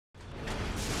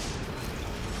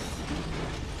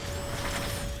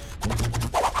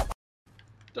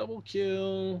Double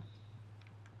kill.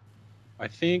 I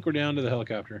think we're down to the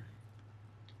helicopter.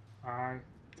 I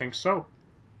think so.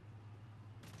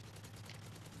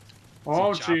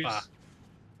 Oh, jeez.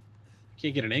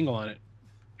 Can't get an angle on it.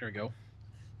 There we go.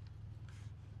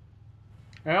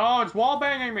 Oh, it's wall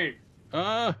banging me.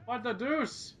 Ah! What the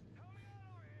deuce?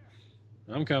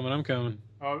 I'm coming. I'm coming.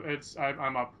 Oh,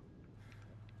 I'm up.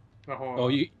 The whole. Oh,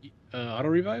 you auto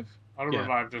revive? Auto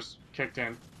revive just kicked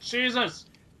in. Jesus!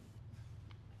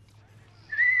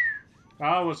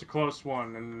 That was a close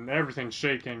one, and everything's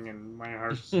shaking, and my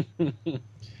heart's. It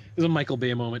was a Michael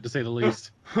Bay moment, to say the least.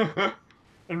 And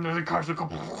then the cars will go,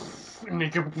 and they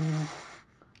go,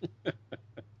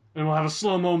 and we'll have a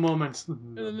slow-mo moment.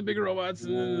 And then the bigger robots.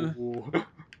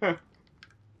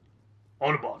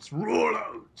 Autobots, roll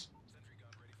out!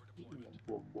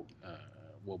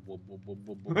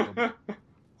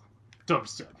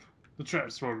 Dubstep, the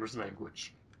Transformers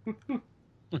language.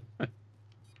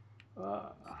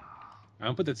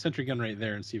 I'll put that sentry gun right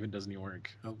there and see if it does any work.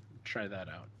 I'll try that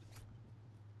out.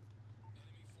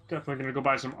 Definitely gonna go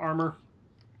buy some armor.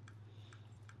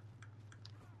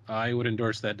 I would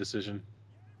endorse that decision.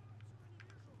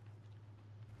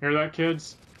 Hear that,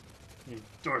 kids? He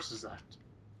endorses that.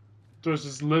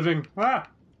 Endorses living. Ah!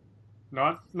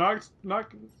 Not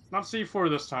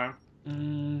C4 this time.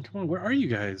 Come on, where are you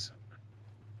guys?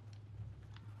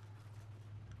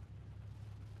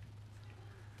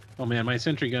 Oh man, my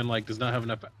sentry gun does not have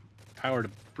enough power to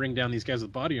bring down these guys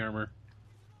with body armor.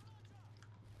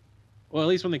 Well, at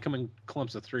least when they come in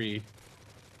clumps of 3.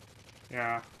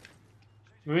 Yeah.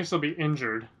 At least they'll be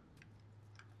injured.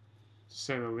 To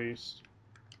say the least.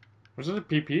 Was it a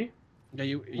PP?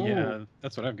 Yeah,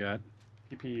 that's what I've got.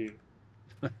 PPE.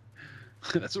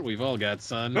 That's what we've all got,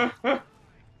 son. Let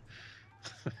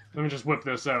me just whip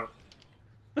this out.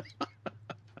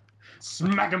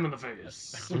 Smack him in the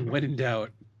face. When in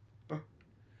doubt,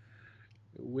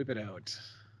 whip it out.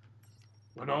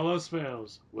 When all else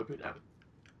fails, whip it out.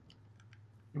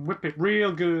 And whip it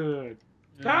real good.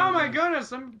 Oh my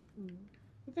goodness! I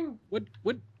think. What?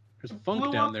 There's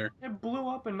funk down there. It blew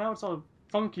up, and now it's all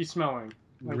funky smelling.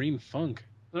 Green funk.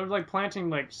 They're like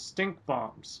planting stink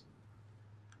bombs.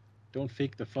 Don't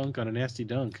fake the funk on a nasty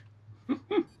dunk. The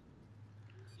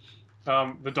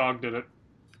dog did it.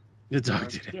 The dog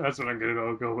did it. Yeah, that's what I'm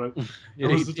gonna go with.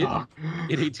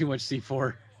 It ate too much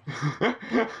C4.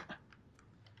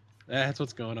 That's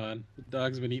what's going on. The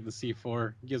dog's been eating the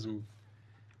C4. Gives him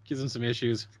some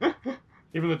issues.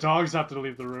 Even the dogs have to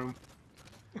leave the room.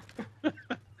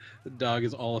 The dog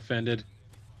is all offended.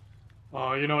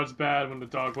 Oh, you know it's bad when the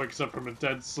dog wakes up from a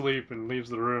dead sleep and leaves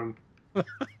the room.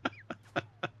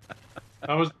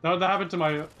 That happened to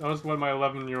that was what my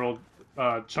 11-year-old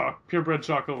purebred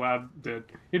chocolate lab did.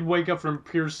 He'd wake up from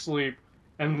pure sleep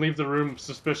and leave the room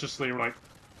suspiciously. We're like,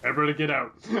 everybody get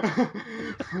out.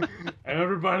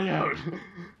 Everybody out.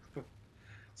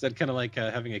 Is that kind of like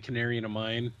having a canary in a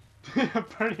mine? Yeah,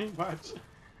 pretty much.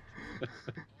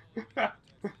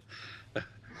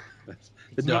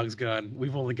 The dog's gone.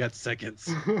 We've only got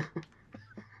seconds.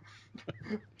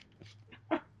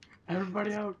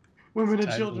 Everybody out. Women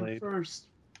and children first.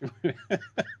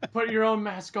 Put your own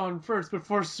mask on first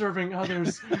before serving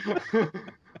others.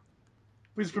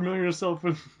 Please familiar yourself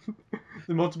with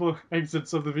the multiple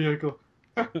exits of the vehicle.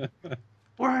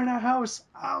 We're in a house.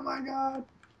 Oh my god.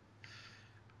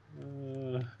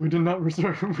 We did not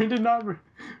rehearse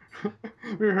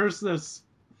this.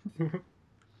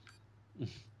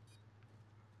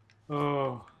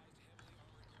 Oh.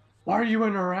 Why are you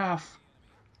in a raft?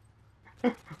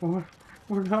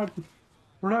 We're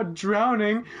not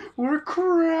drowning. We're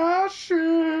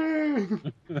crashing.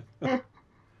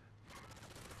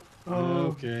 Oh,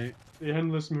 okay. The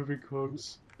endless movie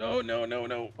quotes. No.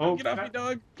 Oh, get off me,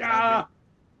 dog. Ah.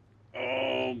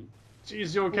 Oh.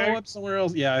 Jeez, you okay? Blow up somewhere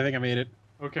else. Yeah, I think I made it.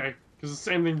 Okay, because the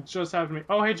same thing just happened to me.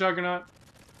 Oh, hey, Juggernaut.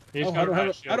 I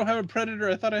don't have a predator.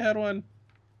 I thought I had one.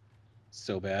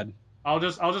 So bad. I'll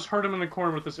just hurt him in the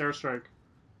corner with this airstrike.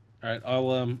 All right, I'll.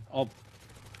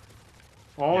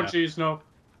 Oh, jeez, no.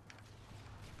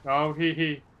 Oh,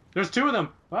 he. There's 2 of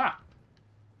them. Ah.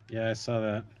 Yeah, I saw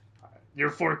that.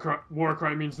 Your war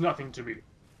cry means nothing to me.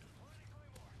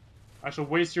 I shall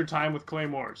waste your time with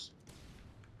claymores.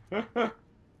 Don't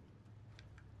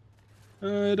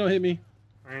hit me.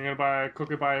 I'm gonna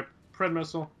quickly buy a pred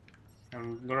missile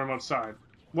and lure him outside.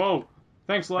 Whoa!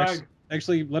 Thanks, lag.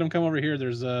 Actually, let him come over here.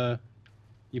 There's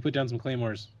you put down some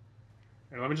claymores.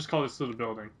 Here, let me just call this to the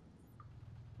building.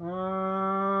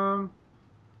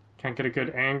 Can't get a good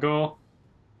angle.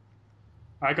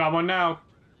 I got one now.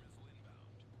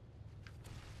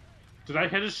 Did I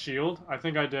hit his shield? I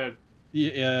think I did.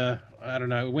 Yeah, I don't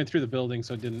know. It went through the building,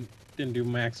 so it didn't do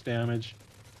max damage.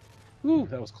 Ooh,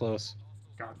 that was close.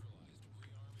 God.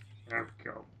 There we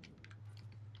go.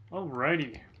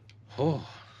 Alrighty. Oh,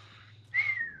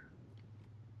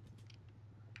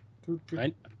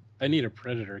 I I need a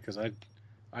predator because I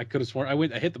could have sworn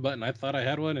I hit the button. I thought I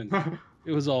had one, and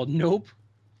it was all nope.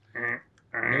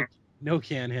 No, no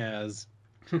can has.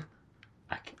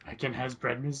 I can has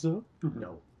bread, mister?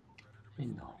 No.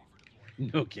 No.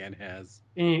 No can has.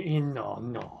 No,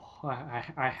 no.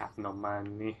 I have no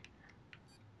money.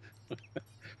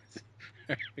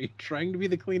 Are you trying to be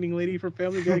the cleaning lady for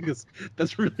Family Guy? Because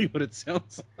that's really what it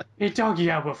sounds like. Hey,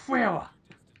 doggy, agua fuera.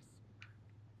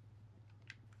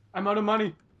 I'm out of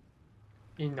money.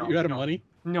 No, You're out of no. money?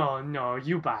 No, no,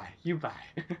 you buy. You buy.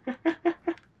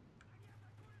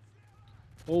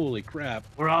 Holy crap.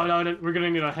 We're out of we're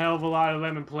gonna need a hell of a lot of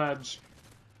lemon pledge.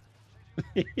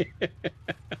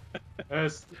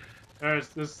 This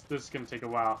this is gonna take a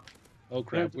while. Oh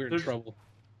crap, we're in trouble.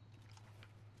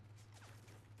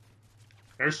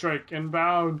 Airstrike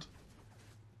inbound.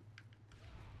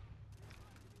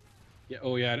 Yeah,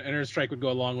 oh yeah, an airstrike would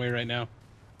go a long way right now.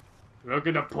 Look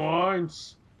at the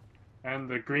points and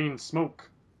the green smoke.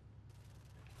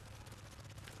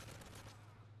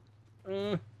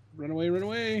 Run away, run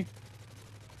away.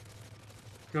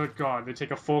 Good God, they take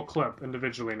a full clip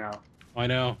individually now. I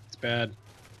know, it's bad.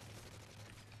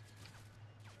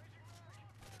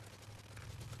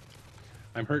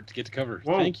 I'm hurt to get to cover.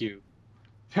 Whoa. Thank you.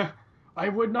 I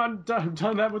would not have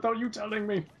done that without you telling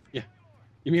me. Yeah.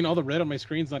 You mean all the red on my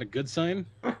screen's not a good sign?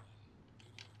 I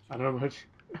don't know much.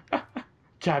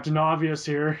 Captain Obvious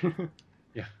here.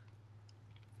 Yeah.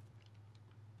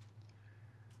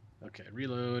 Okay,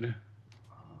 reload.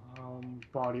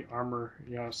 Body armor,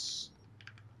 yes.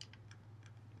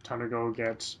 Time to go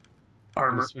get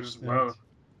armor as well.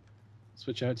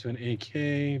 Switch out to an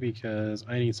AK because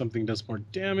I need something that does more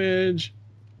damage.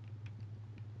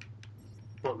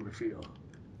 Let me feel.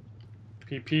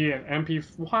 PP and MP.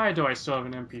 Why do I still have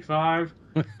an MP5?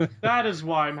 That is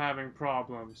why I'm having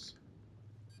problems.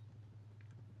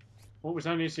 What was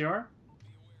that, an ACR?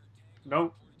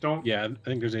 Nope, don't. Yeah, I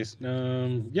think there's a.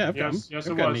 Yeah, I've got an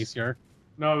ACR.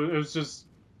 No, it was just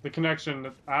the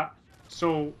connection.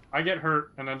 So I get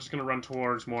hurt, and I'm just gonna run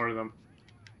towards more of them.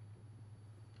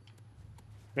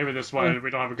 Maybe this way we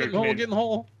don't have a good grenade. Get in the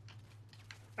hole.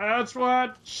 That's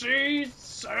what she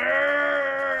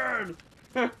said.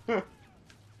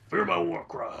 Fear my war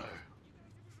cry.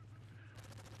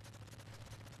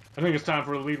 I think it's time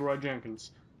for a Leroy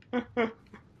Jenkins. I think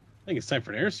it's time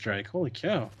for an airstrike. Holy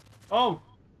cow. Oh,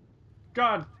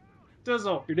 God.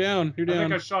 Dizzle. You're down. You're down. I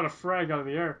think I shot a frag out of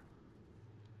the air.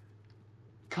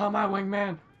 Come on,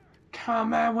 wingman.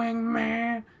 Come on,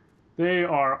 wingman. They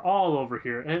are all over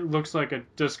here. It looks like a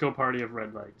disco party of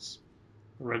red lights.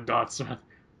 Red dots.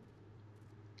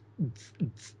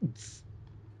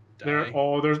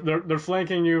 They're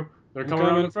flanking you. They're coming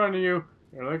around in front of you.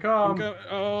 Here they come.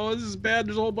 Oh, this is bad.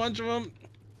 There's a whole bunch of them.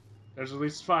 There's at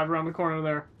least 5 around the corner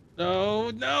there.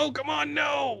 No, no, come on,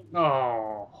 no.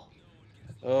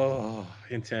 Oh,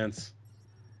 intense.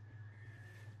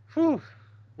 Whew.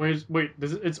 Wait,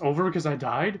 it's over because I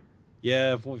died?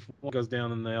 Yeah, if one goes down,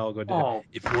 then they all go down. Oh.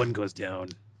 If one goes down,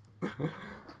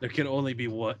 there can only be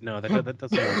one. No, that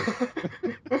doesn't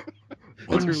work.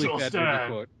 One really shall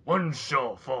stand, one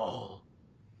shall fall.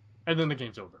 And then the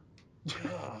game's over.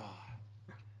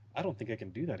 I don't think I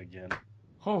can do that again.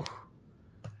 Oh.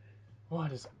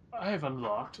 What is... I have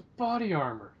unlocked body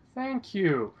armor. Thank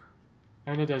you.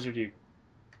 And a desert eagle.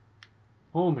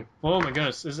 Oh my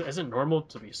goodness. Is it normal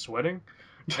to be sweating?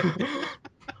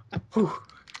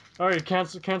 Alright,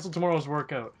 cancel tomorrow's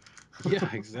workout. Yeah,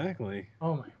 exactly.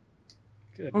 Oh my.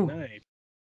 Good night.